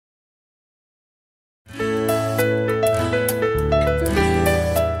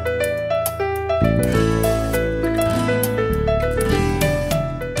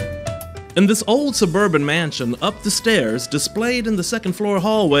In this old suburban mansion, up the stairs, displayed in the second-floor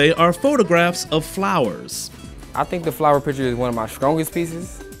hallway, are photographs of flowers. I think the flower picture is one of my strongest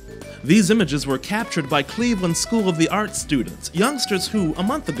pieces. These images were captured by Cleveland School of the Arts students, youngsters who, a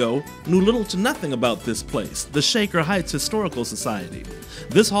month ago, knew little to nothing about this place, the Shaker Heights Historical Society.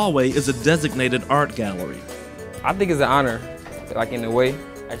 This hallway is a designated art gallery. I think it's an honor, like in a way.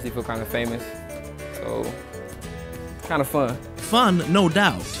 I actually feel kind of famous, so it's kind of fun. Fun, no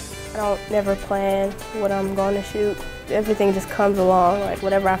doubt. I don't never plan what I'm going to shoot. Everything just comes along, like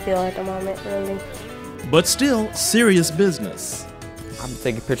whatever I feel at the moment, really. But still, serious business. I've been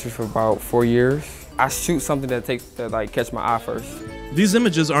taking pictures for about 4 years. I shoot something that catch my eye first. These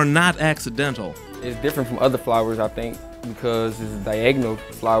images are not accidental. It's different from other flowers, I think, because it's a diagonal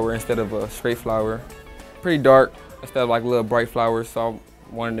flower instead of a straight flower. Pretty dark instead of like little bright flowers, so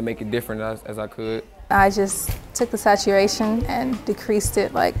I wanted to make it different as I could. I just took the saturation and decreased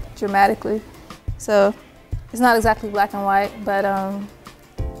it like dramatically. So it's not exactly black and white, but I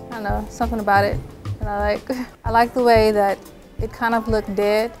don't know, something about it that I like. I like the way that it kind of looked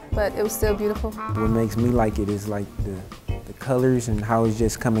dead, but it was still beautiful. What makes me like it is like the colors and how it's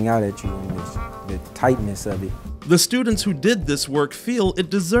just coming out at you and the tightness of it. The students who did this work feel it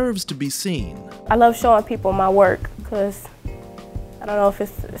deserves to be seen. I love showing people my work because I don't know if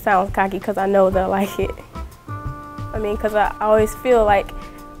it sounds cocky because I know they'll like it. I mean, because I always feel like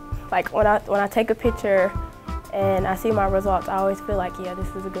when I take a picture and I see my results, I always feel like, yeah, this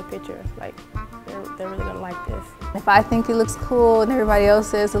is a good picture. Like, they're really gonna like this. If I think it looks cool and everybody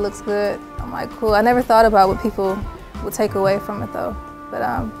else says it looks good, I'm like, cool. I never thought about what people would take away from it though. But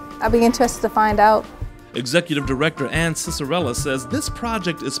I'd be interested to find out. Executive Director Ann Cicerella says this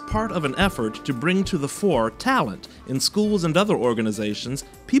project is part of an effort to bring to the fore talent in schools and other organizations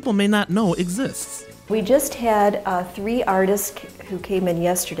people may not know exists. We just had 3 artists who came in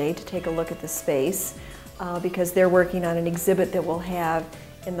yesterday to take a look at the space because they're working on an exhibit that we'll have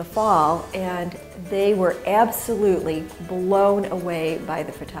in the fall, and they were absolutely blown away by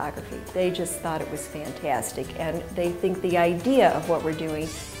the photography. They just thought it was fantastic, and they think the idea of what we're doing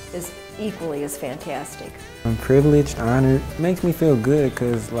is equally as fantastic. I'm privileged, honored. It makes me feel good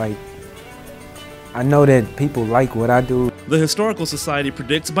because, like, I know that people like what I do. The Historical Society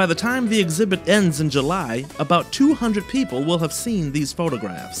predicts by the time the exhibit ends in July, about 200 people will have seen these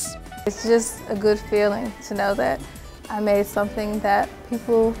photographs. It's just a good feeling to know that I made something that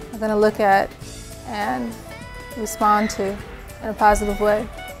people are going to look at and respond to in a positive way.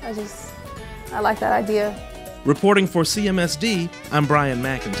 I like that idea. Reporting for CMSD, I'm Brian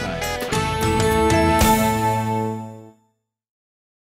McIntyre.